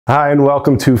Hi, and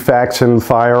welcome to Faxon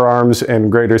Firearms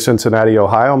in Greater Cincinnati,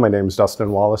 Ohio. My name is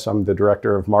Dustin Wallace. I'm the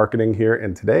Director of Marketing here,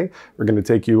 and today we're going to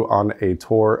take you on a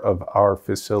tour of our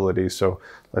facility. So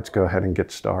let's go ahead and get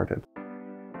started.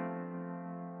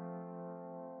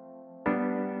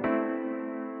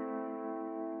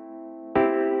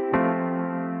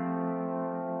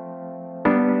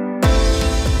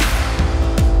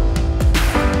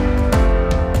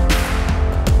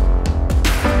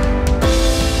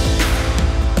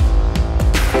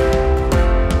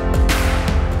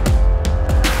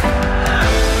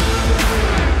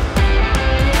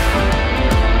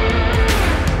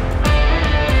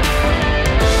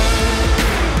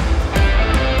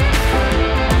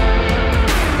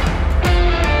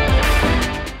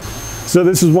 So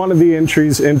this is one of the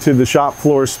entries into the shop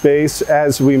floor space.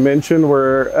 As we mentioned,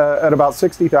 we're at about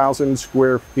 60,000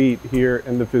 square feet here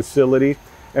in the facility,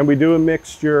 and we do a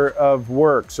mixture of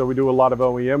work. So we do a lot of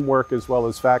OEM work as well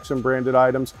as Faxon branded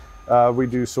items. We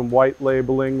do some white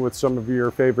labeling with some of your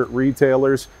favorite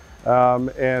retailers.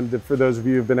 And for those of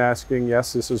you who've been asking,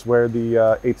 yes, this is where the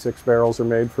 8.6 barrels are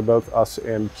made for both us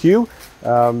and Q.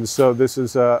 So this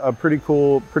is a pretty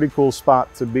cool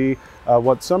spot to be.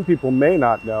 What some people may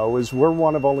not know is we're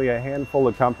one of only a handful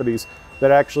of companies that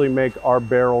actually make our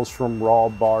barrels from raw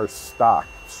bar stock.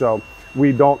 So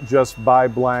we don't just buy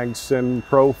blanks and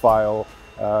profile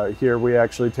here. We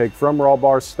actually take from raw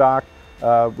bar stock.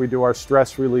 We do our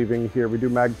stress relieving here. We do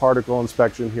mag particle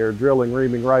inspection here, drilling,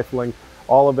 reaming, rifling.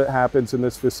 All of it happens in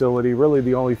this facility. Really,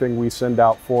 the only thing we send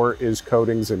out for is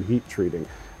coatings and heat treating.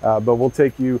 But we'll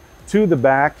take you to the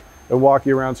back and walk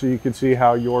you around so you can see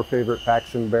how your favorite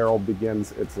Faxon barrel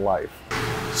begins its life.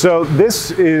 So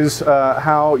this is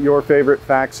how your favorite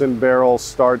Faxon barrel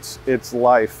starts its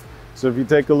life. So if you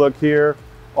take a look here,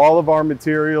 all of our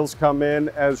materials come in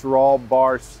as raw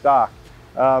bar stock.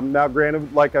 Now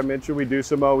granted, like I mentioned, we do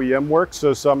some OEM work,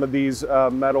 so some of these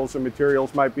metals and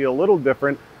materials might be a little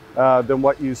different than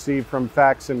what you see from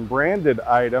Faxon branded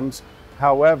items.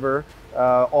 However,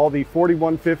 all the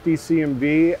 4150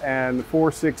 CMV and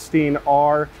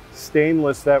 416R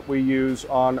stainless that we use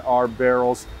on our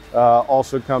barrels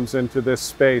also comes into this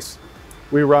space.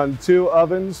 We run 2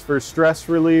 ovens for stress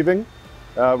relieving.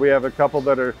 We have a couple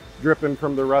that are dripping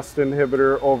from the rust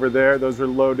inhibitor over there. Those are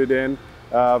loaded in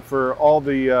for all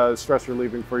the stress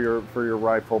relieving for your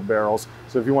rifle barrels.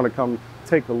 So if you want to come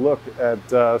take a look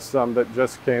at some that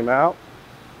just came out.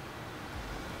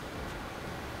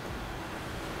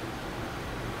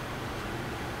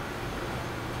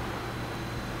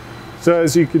 So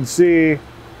as you can see,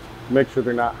 make sure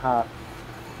they're not hot.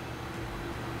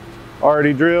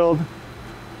 Already drilled,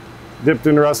 dipped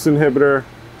in rust inhibitor,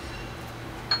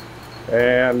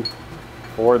 and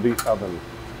for the oven.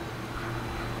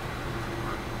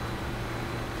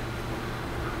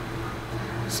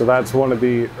 So that's one of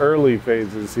the early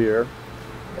phases here.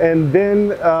 And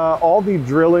then all the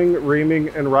drilling, reaming,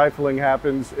 and rifling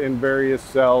happens in various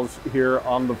cells here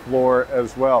on the floor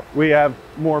as well. We have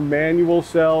more manual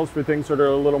cells for things that are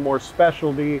a little more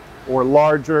specialty or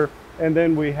larger. And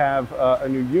then we have a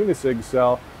new unisig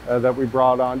cell that we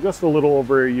brought on just a little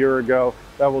over a year ago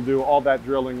that will do all that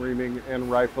drilling, reaming, and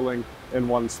rifling in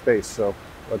one space. So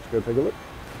let's go take a look.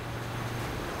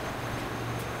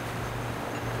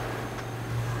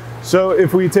 So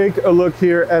if we take a look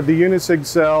here at the unisig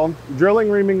cell,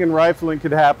 drilling, reaming, and rifling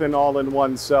could happen all in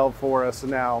one cell for us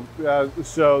now.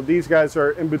 So these guys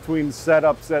are in between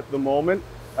setups at the moment,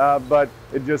 but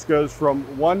it just goes from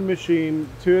one machine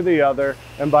to the other.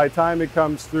 And by the time it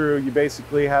comes through, you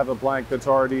basically have a blank that's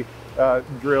already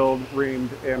drilled,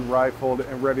 reamed, and rifled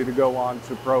and ready to go on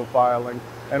to profiling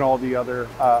and all the other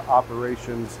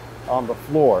operations on the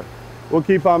floor. We'll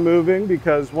keep on moving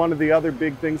because one of the other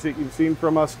big things that you've seen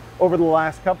from us over the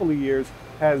last couple of years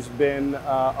has been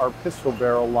our pistol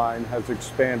barrel line has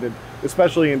expanded,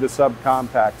 especially into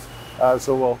subcompacts.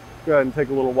 So we'll go ahead and take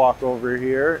a little walk over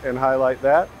here and highlight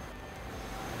that.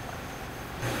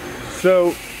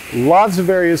 So lots of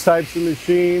various types of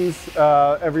machines,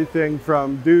 everything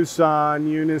from Doosan,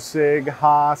 Unisig,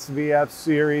 Haas, VF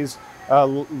series,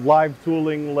 live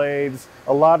tooling lathes,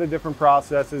 a lot of different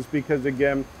processes because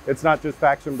again, it's not just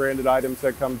Faxon branded items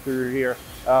that come through here,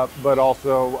 but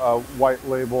also white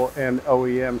label and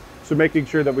OEM. So making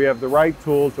sure that we have the right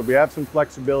tools, that we have some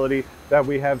flexibility, that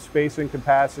we have space and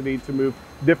capacity to move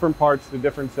different parts to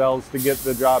different cells to get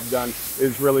the job done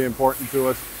is really important to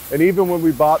us. And even when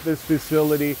we bought this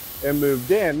facility and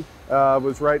moved in,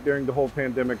 was right during the whole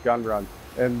pandemic gun run.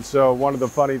 And so one of the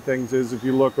funny things is if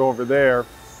you look over there,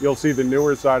 you'll see the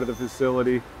newer side of the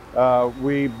facility.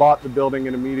 We bought the building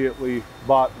and immediately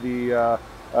bought the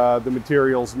the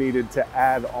materials needed to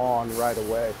add on right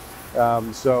away.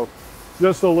 So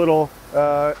just a little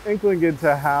inkling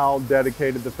into how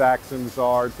dedicated the Faxons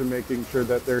are to making sure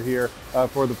that they're here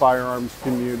for the firearms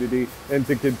community and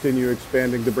to continue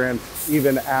expanding the brand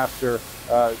even after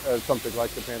something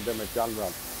like the pandemic gun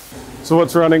run. So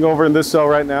what's running over in this cell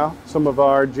right now? Some of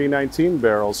our G19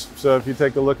 barrels. So if you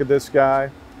take a look at this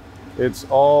guy, it's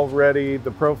already,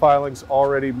 the profiling's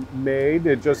already made.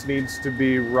 It just needs to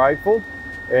be rifled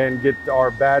and get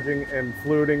our badging and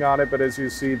fluting on it. But as you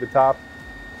see, the top,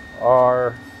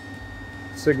 our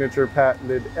signature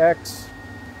patented X,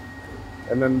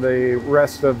 and then the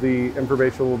rest of the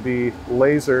information will be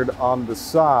lasered on the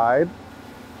side.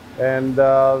 And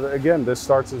again, this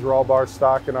starts as raw bar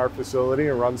stock in our facility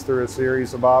and runs through a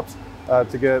series of ops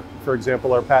to get, for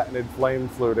example, our patented flame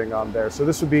fluting on there. So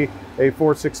this would be a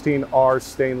 416R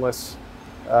stainless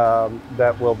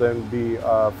that will then be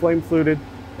flame fluted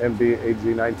and be a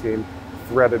G19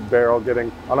 threaded barrel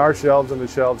getting on our shelves and the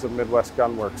shelves of Midwest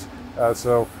Gunworks.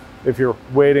 So if you're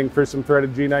waiting for some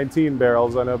threaded G19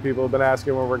 barrels, I know people have been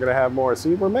asking when we're going to have more.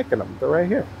 See, we're making them. They're right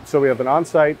here. So we have an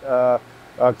on-site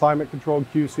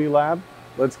climate-controlled QC lab.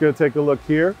 Let's go take a look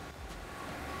here.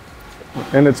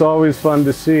 And it's always fun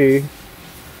to see,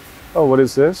 oh, what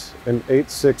is this? An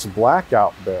 8.6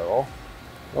 blackout barrel.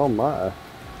 Oh my.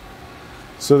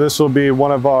 So this will be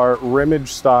one of our Rimmage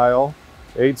style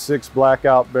 8.6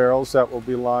 blackout barrels that will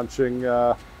be launching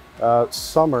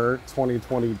summer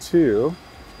 2022.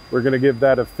 We're going to give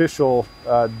that official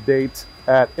date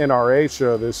at NRA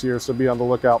show this year, so be on the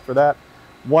lookout for that.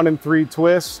 1 in 3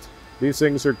 twist. These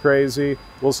things are crazy.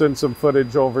 We'll send some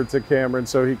footage over to Cameron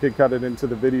so he can cut it into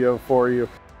the video for you.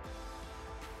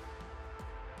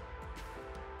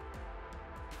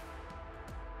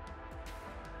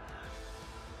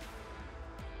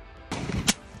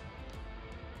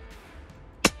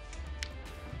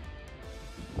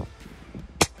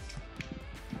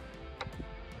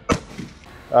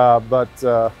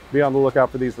 Be on the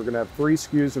lookout for these. We're going to have 3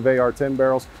 SKUs of AR-10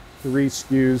 barrels, 3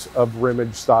 SKUs of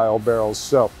Rimmage style barrels.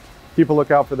 So keep a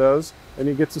lookout for those, and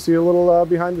you get to see a little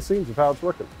behind the scenes of how it's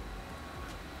working.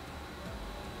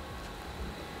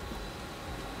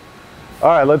 All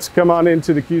right, let's come on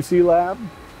into the QC lab.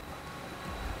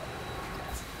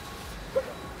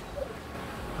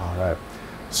 All right,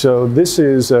 so this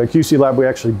is a QC lab. We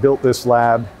actually built this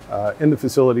lab in the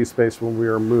facility space when we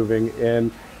were moving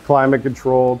in. Climate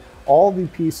controlled. All the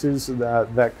pieces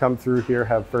that come through here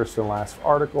have first and last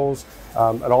articles.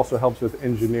 It also helps with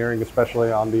engineering,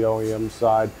 especially on the OEM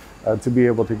side, to be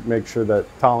able to make sure that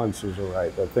tolerances are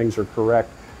right, that things are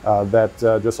correct, that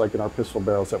just like in our pistol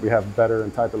barrels, that we have better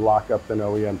and tighter lockup than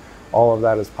OEM. All of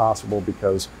that is possible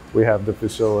because we have the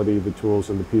facility, the tools,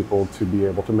 and the people to be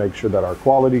able to make sure that our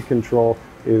quality control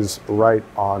is right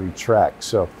on track.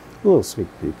 So a little sneak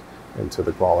peek into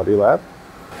the quality lab.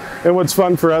 And what's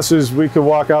fun for us is we could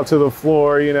walk out to the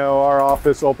floor. You know, our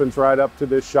office opens right up to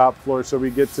this shop floor, so we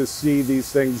get to see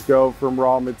these things go from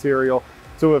raw material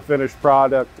to a finished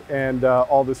product and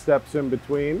all the steps in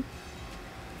between.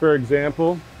 For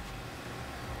example,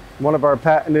 one of our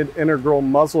patented integral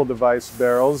muzzle device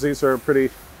barrels. These are a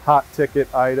pretty hot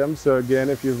ticket items. So again,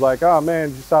 if you're like, oh man,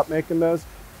 did you stop making those?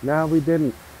 No, we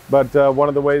didn't. But one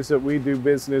of the ways that we do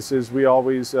business is we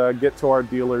always get to our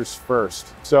dealers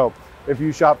first. So if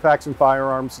you shop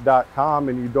FaxonFirearms.com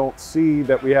and you don't see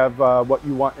that we have what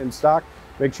you want in stock,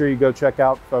 make sure you go check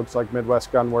out folks like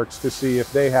Midwest Gunworks to see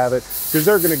if they have it, because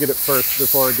they're going to get it first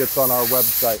before it gets on our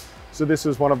website. So this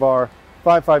is one of our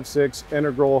 5.56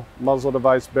 integral muzzle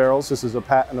device barrels. This is a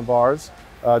patent of ours,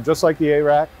 just like the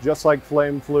ARAC, just like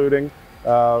flame fluting,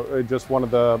 just one of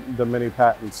the many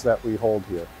patents that we hold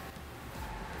here.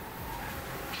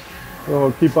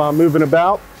 We'll keep on moving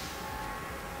about.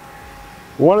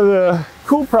 One of the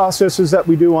cool processes that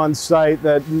we do on site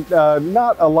that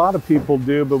not a lot of people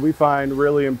do, but we find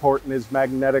really important, is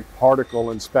magnetic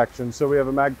particle inspection. So we have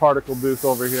a mag particle booth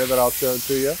over here that I'll show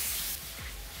to you.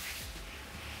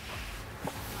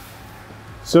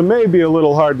 So it may be a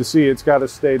little hard to see, it's got to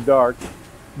stay dark.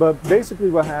 But basically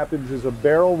what happens is a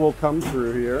barrel will come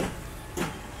through here,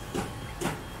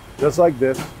 just like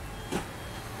this.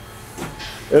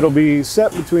 It'll be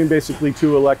set between basically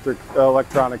 2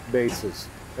 electronic bases.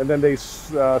 And then they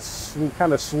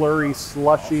kind of slurry,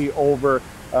 slushy over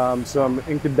some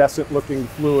incandescent looking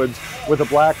fluids with a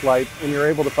black light, and you're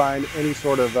able to find any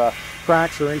sort of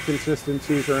cracks or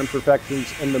inconsistencies or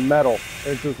imperfections in the metal.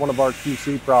 It's just one of our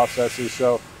QC processes.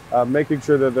 So making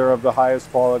sure that they're of the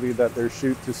highest quality, that they're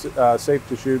safe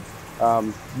to shoot,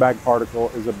 mag particle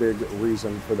is a big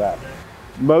reason for that.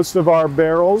 Most of our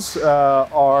barrels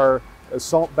are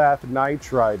salt bath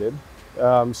nitrided.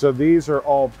 So these are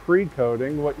all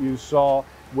pre-coating. What you saw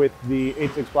with the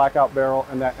 8.6 blackout barrel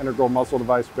and that integral muzzle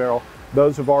device barrel,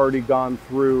 those have already gone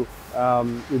through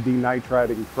the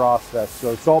nitriding process.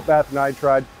 So salt bath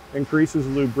nitride increases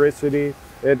lubricity.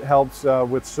 It helps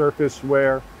with surface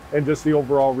wear and just the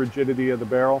overall rigidity of the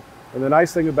barrel. And the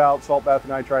nice thing about salt bath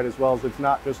nitride as well is it's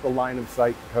not just a line of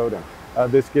sight coating.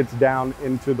 This gets down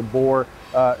into the bore.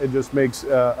 It just makes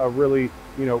a really,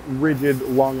 rigid,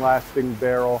 long-lasting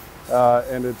barrel,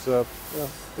 and it's a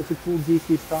cool,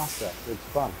 geeky process. It's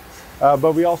fun.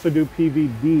 But we also do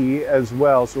PVD as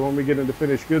well. So when we get into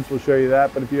finished goods, we'll show you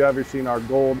that. But if you've ever seen our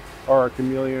gold or our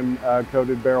chameleon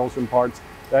coated barrels and parts,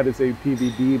 that is a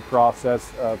PVD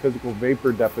process, physical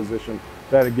vapor deposition.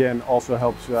 That again also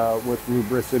helps with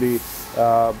lubricity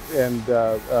and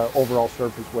overall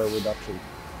surface wear reduction.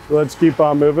 So let's keep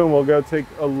on moving. We'll go take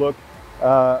a look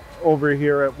over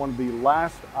here at one of the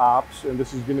last ops, and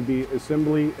this is going to be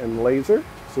assembly and laser.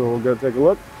 So we'll go take a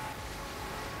look.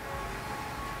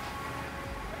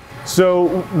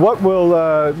 So what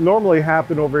will normally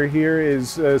happen over here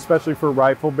is, especially for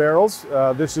rifle barrels,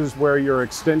 this is where your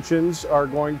extensions are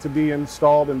going to be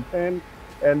installed and pinned,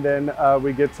 and then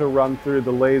we get to run through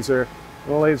the laser.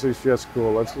 The laser is just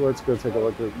cool. Let's go take a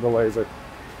look at the laser.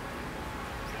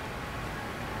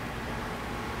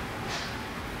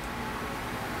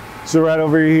 So right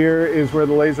over here is where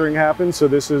the lasering happens. So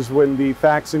this is when the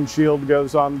Faxon shield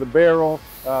goes on the barrel.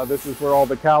 This is where all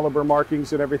the caliber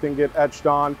markings and everything get etched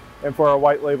on. And for our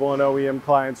white label and OEM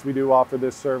clients, we do offer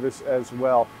this service as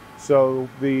well. So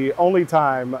the only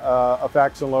time a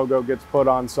Faxon logo gets put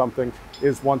on something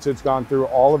is once it's gone through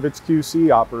all of its QC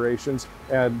operations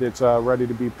and it's ready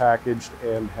to be packaged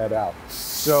and head out.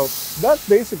 So that's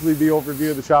basically the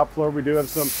overview of the shop floor. We do have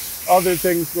some other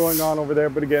things going on over there,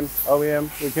 but again, OEM,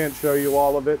 we can't show you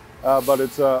all of it, but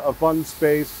it's a fun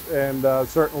space and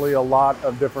certainly a lot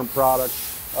of different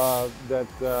products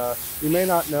that you may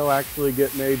not know actually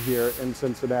get made here in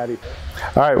Cincinnati.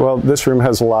 All right, well, this room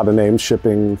has a lot of names: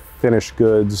 shipping, finished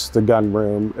goods, the gun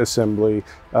room, assembly.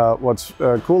 What's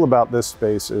cool about this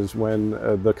space is when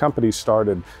the company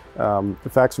started,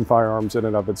 Faxon Firearms in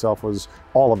and of itself was,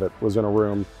 all of it was in a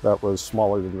room that was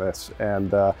smaller than this.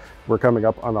 And we're coming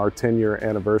up on our 10-year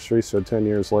anniversary. So 10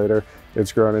 years later,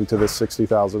 it's grown into this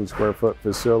 60,000 square foot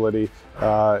facility,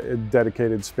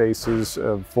 dedicated spaces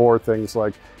for things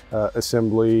like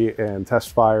assembly and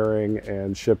test firing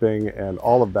and shipping and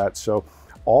all of that. So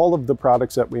all of the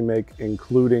products that we make,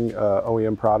 including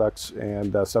OEM products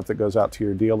and stuff that goes out to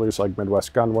your dealers like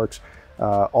Midwest Gunworks,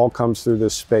 all comes through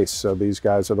this space. So these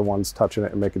guys are the ones touching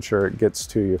it and making sure it gets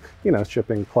to you,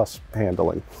 shipping plus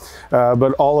handling.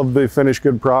 But all of the finished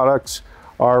good products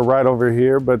are right over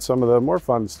here, but some of the more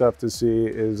fun stuff to see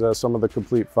is some of the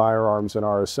complete firearms in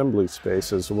our assembly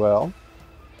space as well.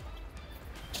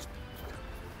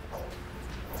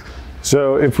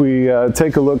 So if we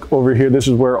take a look over here, this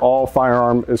is where all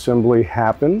firearm assembly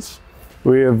happens.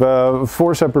 We have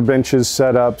 4 separate benches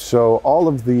set up, so all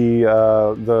of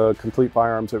the complete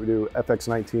firearms that we do,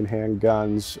 FX19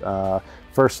 handguns,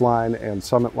 first line and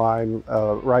summit line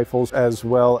rifles, as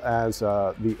well as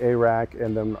the ARAC,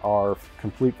 and then our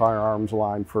complete firearms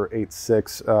line for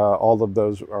 8.6. All of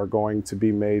those are going to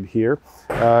be made here,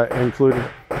 including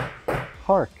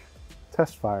Hark.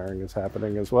 Test firing is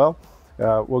happening as well.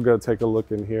 We'll go take a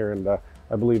look in here, and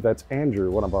I believe that's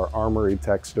Andrew, one of our armory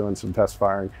techs, doing some test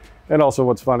firing. And also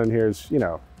what's fun in here is,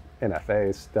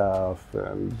 NFA stuff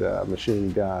and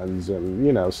machine guns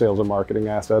and, sales and marketing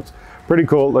assets. Pretty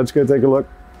cool. Let's go take a look.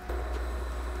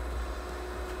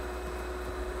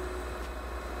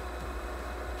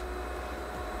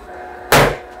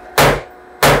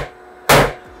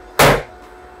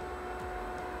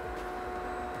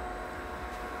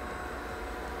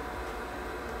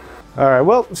 All right,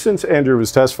 well, since Andrew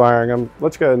was test firing them,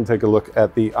 let's go ahead and take a look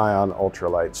at the Ion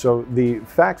Ultralight. So the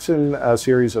Faxon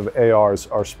series of ARs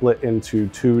are split into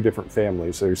 2 different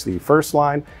families. There's the first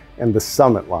line and the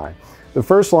summit line. The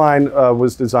first line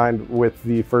was designed with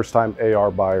the first-time AR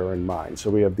buyer in mind.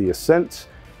 So we have the Ascent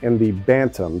and the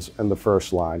Bantams in the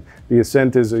first line. The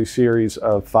Ascent is a series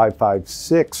of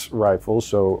 5.56 rifles,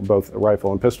 so both a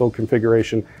rifle and pistol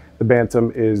configuration. The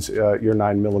Bantam is your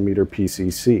 9mm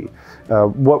PCC.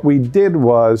 What we did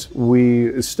was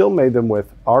we still made them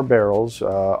with our barrels,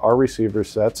 our receiver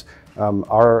sets,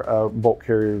 our bolt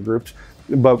carrier groups,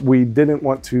 but we didn't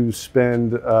want to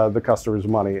spend the customer's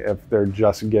money if they're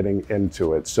just getting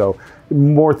into it. So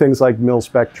more things like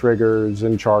mil-spec triggers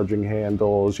and charging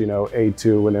handles, you know,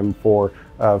 A2 and M4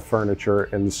 furniture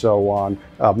and so on,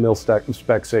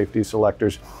 mil-spec safety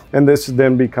selectors. And this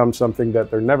then becomes something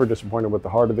that they're never disappointed with the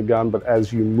heart of the gun, but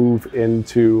as you move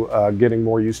into getting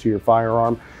more used to your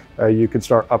firearm, you could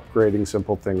start upgrading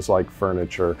simple things like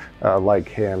furniture, like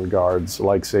hand guards,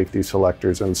 like safety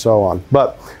selectors, and so on.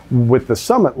 But with the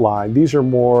Summit line, these are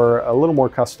a little more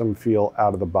custom feel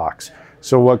out of the box.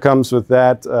 So what comes with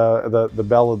that, the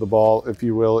belle of the ball, if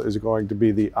you will, is going to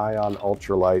be the Ion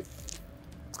Ultralight.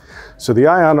 So the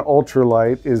Ion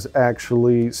Ultralight is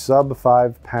actually sub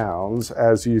 5 pounds,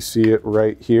 as you see it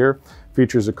right here.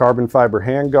 Features a carbon fiber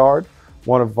handguard,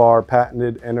 one of our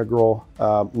patented integral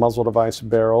muzzle device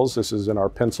barrels. This is in our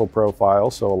pencil profile,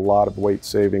 so a lot of weight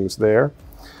savings there.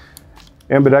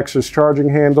 Ambidextrous charging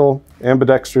handle,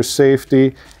 ambidextrous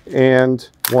safety, and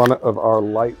one of our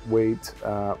lightweight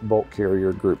bolt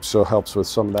carrier groups. So it helps with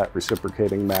some of that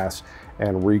reciprocating mass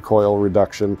and recoil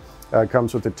reduction.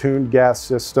 Comes with a tuned gas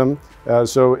system.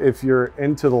 So if you're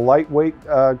into the lightweight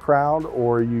crowd,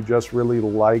 or you just really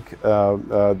like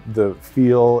the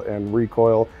feel and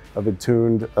recoil of a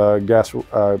tuned gas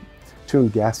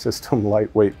system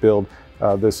lightweight build,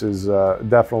 this is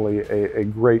definitely a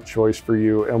great choice for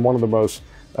you, and one of the most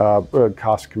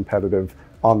cost competitive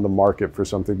on the market for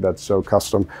something that's so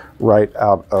custom right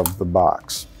out of the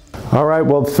box. All right,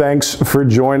 well, thanks for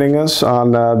joining us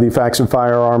on the Faxon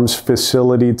Firearms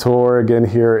facility tour, again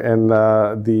here in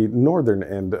the northern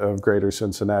end of Greater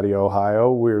Cincinnati,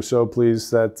 Ohio. We're so pleased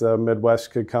that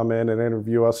Midwest could come in and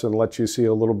interview us and let you see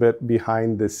a little bit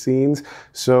behind the scenes.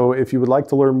 So if you would like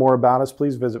to learn more about us,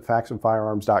 please visit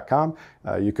faxonfirearms.com.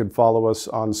 You can follow us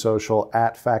on social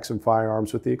at Faxon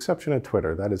Firearms, with the exception of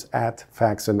Twitter. That is at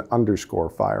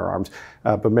Faxon_Firearms.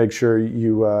 But make sure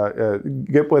you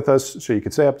get with us so you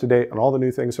can stay up to date on all the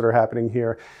new things that are happening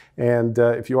here. And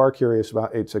if you are curious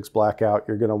about 86 Blackout,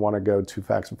 you're going to want to go to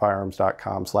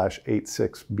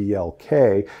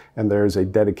faxonfirearms.com/86BLK, and there's a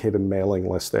dedicated mailing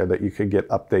list there that you could get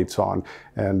updates on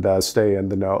and stay in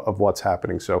the know of what's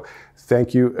happening. So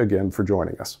thank you again for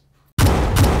joining us.